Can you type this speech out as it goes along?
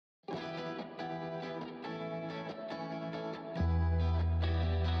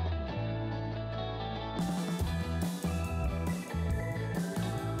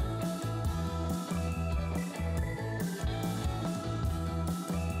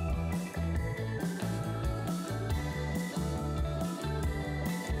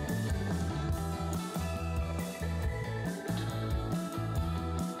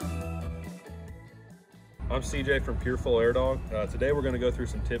I'm CJ from Pure Full Air Dog. Today we're going to go through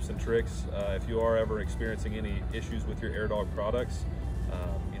some tips and tricks if you are ever experiencing any issues with your Air Dog products.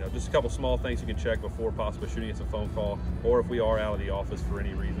 Just a couple small things you can check before possibly shooting us a phone call, or if we are out of the office for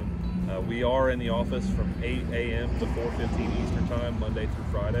any reason. We are in the office from 8 a.m. to 4:15 Eastern Time, Monday through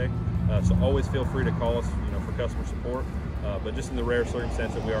Friday. So always feel free to call us, for customer support. But just in the rare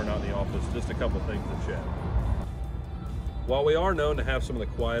circumstance that we are not in the office, just a couple things to check. While we are known to have some of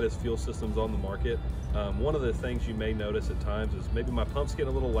the quietest fuel systems on the market, one of the things you may notice at times is maybe my pump's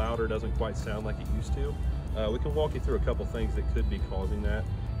getting a little louder, doesn't quite sound like it used to. We can walk you through a couple things that could be causing that.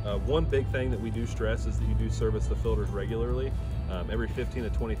 One big thing that we do stress is that you do service the filters regularly, every 15 to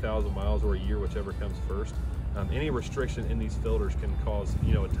 20,000 miles or a year, whichever comes first. Any restriction in these filters can cause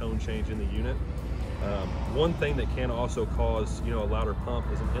a tone change in the unit. One thing that can also cause a louder pump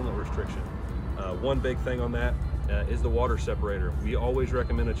is an inlet restriction. One big thing on that is the water separator. We always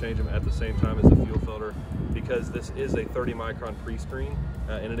recommend to change them at the same time as the fuel filter, because this is a 30 micron pre-screen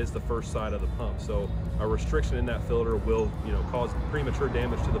and it is the first side of the pump. So a restriction in that filter will cause premature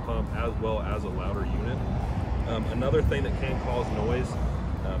damage to the pump as well as a louder unit. Another thing that can cause noise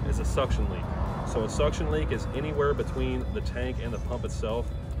is a suction leak. So a suction leak is anywhere between the tank and the pump itself,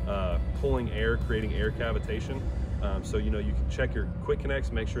 pulling air, creating air cavitation. So you can check your quick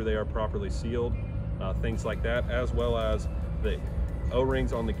connects, make sure they are properly sealed, things like that, as well as the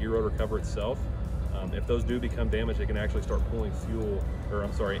O-rings on the gear rotor cover itself. If those do become damaged, they can actually start pulling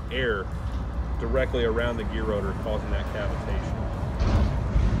air directly around the gear rotor, causing that cavitation.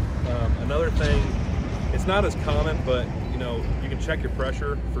 Another thing, it's not as common, but you can check your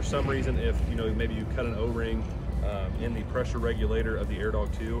pressure. For some reason, if maybe you cut an O-ring in the pressure regulator of the Air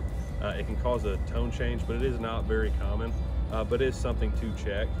Dog 2, it can cause a tone change, but it is not very common, but it is something to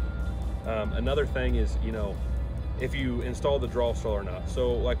check. Another thing is, if you install the draw straw or not.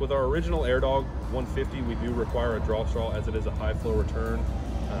 So like with our original Air Dog 150, we do require a draw straw as it is a high flow return.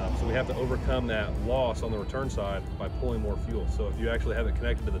 So we have to overcome that loss on the return side by pulling more fuel. So if you actually have it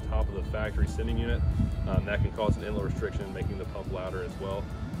connected to the top of the factory sending unit, that can cause an inlet restriction, making the pump louder as well.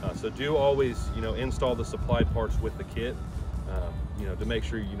 So do always, install the supplied parts with the kit, to make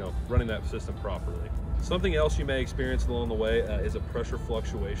sure running that system properly. Something else you may experience along the way is a pressure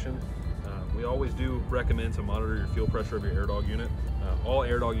fluctuation. We always do recommend to monitor your fuel pressure of your Air Dog unit. All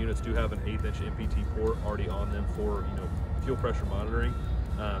Air Dog units do have an 1/8" MPT port already on them for fuel pressure monitoring.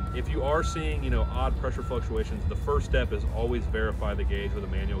 If you are seeing odd pressure fluctuations, the first step is always verify the gauge with a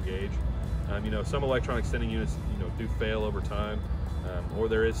manual gauge. Some electronic sending units do fail over time, or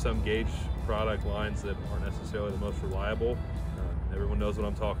there is some gauge product lines that aren't necessarily the most reliable. Everyone knows what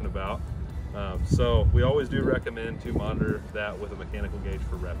I'm talking about. So we always do recommend to monitor that with a mechanical gauge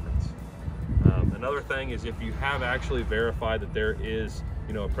for reference. Another thing is if you have actually verified that there is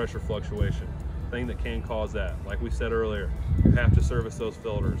a pressure fluctuation, thing that can cause that, like we said earlier, you have to service those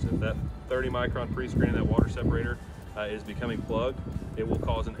filters. If that 30 micron pre-screen, that water separator is becoming plugged, it will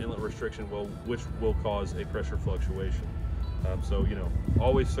cause an inlet restriction, which will cause a pressure fluctuation. So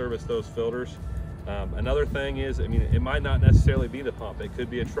always service those filters. Another thing is, it might not necessarily be the pump, it could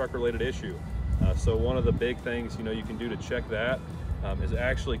be a truck related issue. So one of the big things you can do to check that is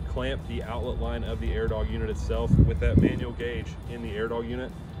actually clamp the outlet line of the Air Dog unit itself with that manual gauge in the Air Dog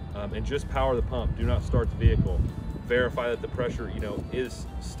unit, and just power the pump. Do not start the vehicle. Verify that the pressure is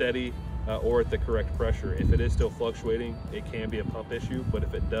steady or at the correct pressure. If it is still fluctuating, it can be a pump issue, but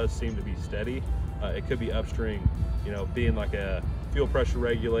if it does seem to be steady, it could be upstream, being like a fuel pressure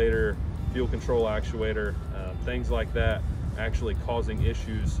regulator, fuel control actuator, things like that, actually causing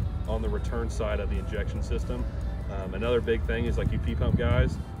issues on the return side of the injection system. Another big thing is, like you P-pump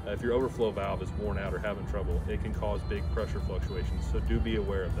guys, if your overflow valve is worn out or having trouble, it can cause big pressure fluctuations, so do be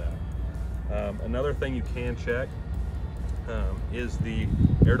aware of that. Another thing you can check is the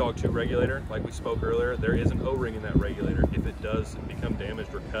Air Dog 2 regulator. Like we spoke earlier, there is an O-ring in that regulator. If it does become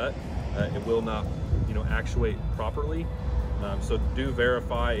damaged or cut, it will not actuate properly. So do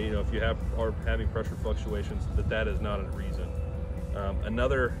verify, if you are having pressure fluctuations, that is not a reason.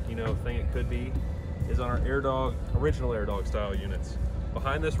 Another thing it could be is on our original Air Dog style units.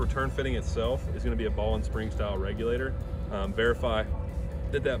 Behind this return fitting itself is going to be a ball and spring style regulator. Verify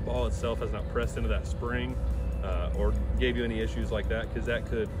that ball itself has not pressed into that spring or gave you any issues like that, because that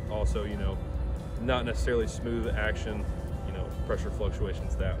could also not necessarily smooth action pressure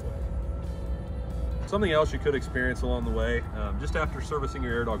fluctuations that way. Something else you could experience along the way, just after servicing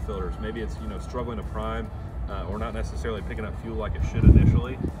your Air Dog filters, maybe it's struggling to prime or not necessarily picking up fuel like it should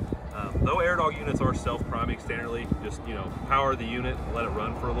initially. Though Air Dog units are self-priming standardly, just power the unit and let it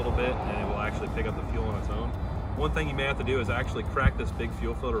run for a little bit, and it will actually pick up the fuel on its own. One thing you may have to do is actually crack this big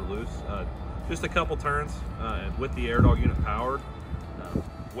fuel filter loose. Just a couple turns, and with the AirDog unit powered,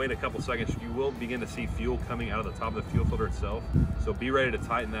 wait a couple seconds, you will begin to see fuel coming out of the top of the fuel filter itself. So be ready to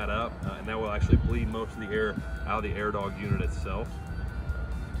tighten that up, and that will actually bleed most of the air out of the AirDog unit itself.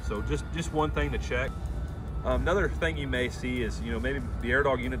 So just one thing to check. Another thing you may see is, maybe the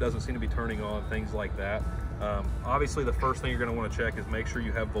AirDog unit doesn't seem to be turning on, things like that. Obviously, the first thing you're going to want to check is make sure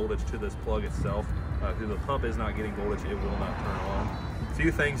you have voltage to this plug itself. If the pump is not getting voltage, it will not turn on. A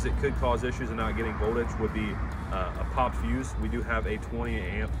few things that could cause issues in not getting voltage would be a popped fuse. We do have a 20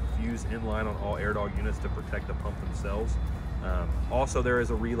 amp fuse in line on all AirDog units to protect the pump themselves. Also, there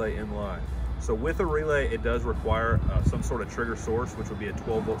is a relay in line. So with a relay, it does require some sort of trigger source, which would be a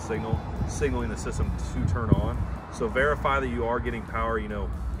 12-volt signal, signaling the system to turn on. So verify that you are getting power,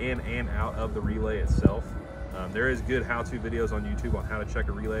 in and out of the relay itself. There is good how-to videos on YouTube on how to check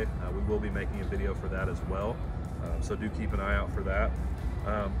a relay. We will be making a video for that as well. So do keep an eye out for that.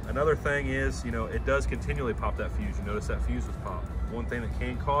 Another thing is, it does continually pop that fuse. You notice that fuse was popped. One thing that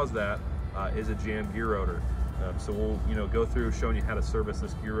can cause that is a jammed gear rotor. So we'll, go through showing you how to service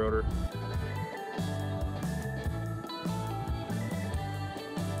this gear rotor.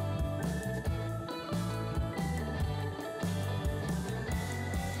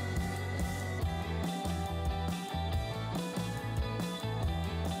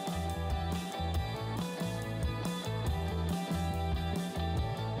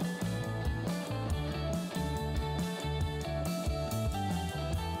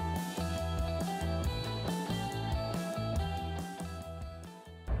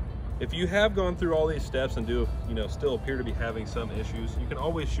 If you have gone through all these steps and do, still appear to be having some issues, you can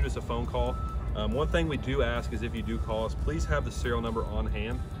always shoot us a phone call. One thing we do ask is if you do call us, please have the serial number on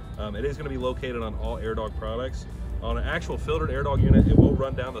hand. It is going to be located on all AirDog products. On an actual filtered AirDog unit, it will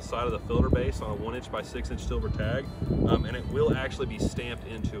run down the side of the filter base on a 1" by 6" silver tag, and it will actually be stamped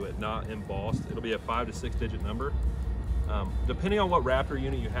into it, not embossed. It'll be a 5 to 6 digit number. Depending on what Raptor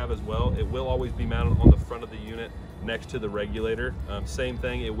unit you have as well, it will always be mounted on the front of the unit next to the regulator. Same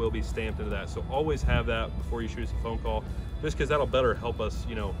thing, it will be stamped into that. So always have that before you shoot us a phone call, just because that'll better help us,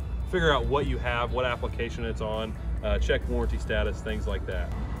 figure out what you have, what application it's on, check warranty status, things like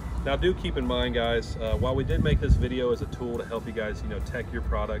that. Now do keep in mind, guys, while we did make this video as a tool to help you guys, tech your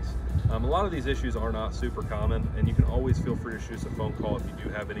products, a lot of these issues are not super common, and you can always feel free to shoot us a phone call if you do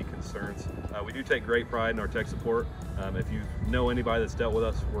have any concerns. We do take great pride in our tech support. If you know anybody that's dealt with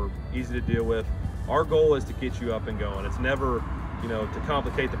us, we're easy to deal with. Our goal is to get you up and going. It's never, to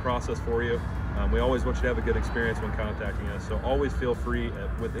complicate the process for you. We always want you to have a good experience when contacting us. So always feel free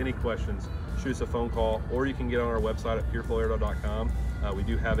with any questions, shoot us a phone call, or you can get on our website at pureflowairDog.com. We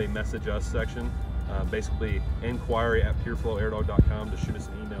do have a message us section, basically inquiry@pureflowairDog.com, to shoot us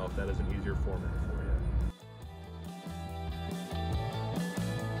an email if that is an easier format.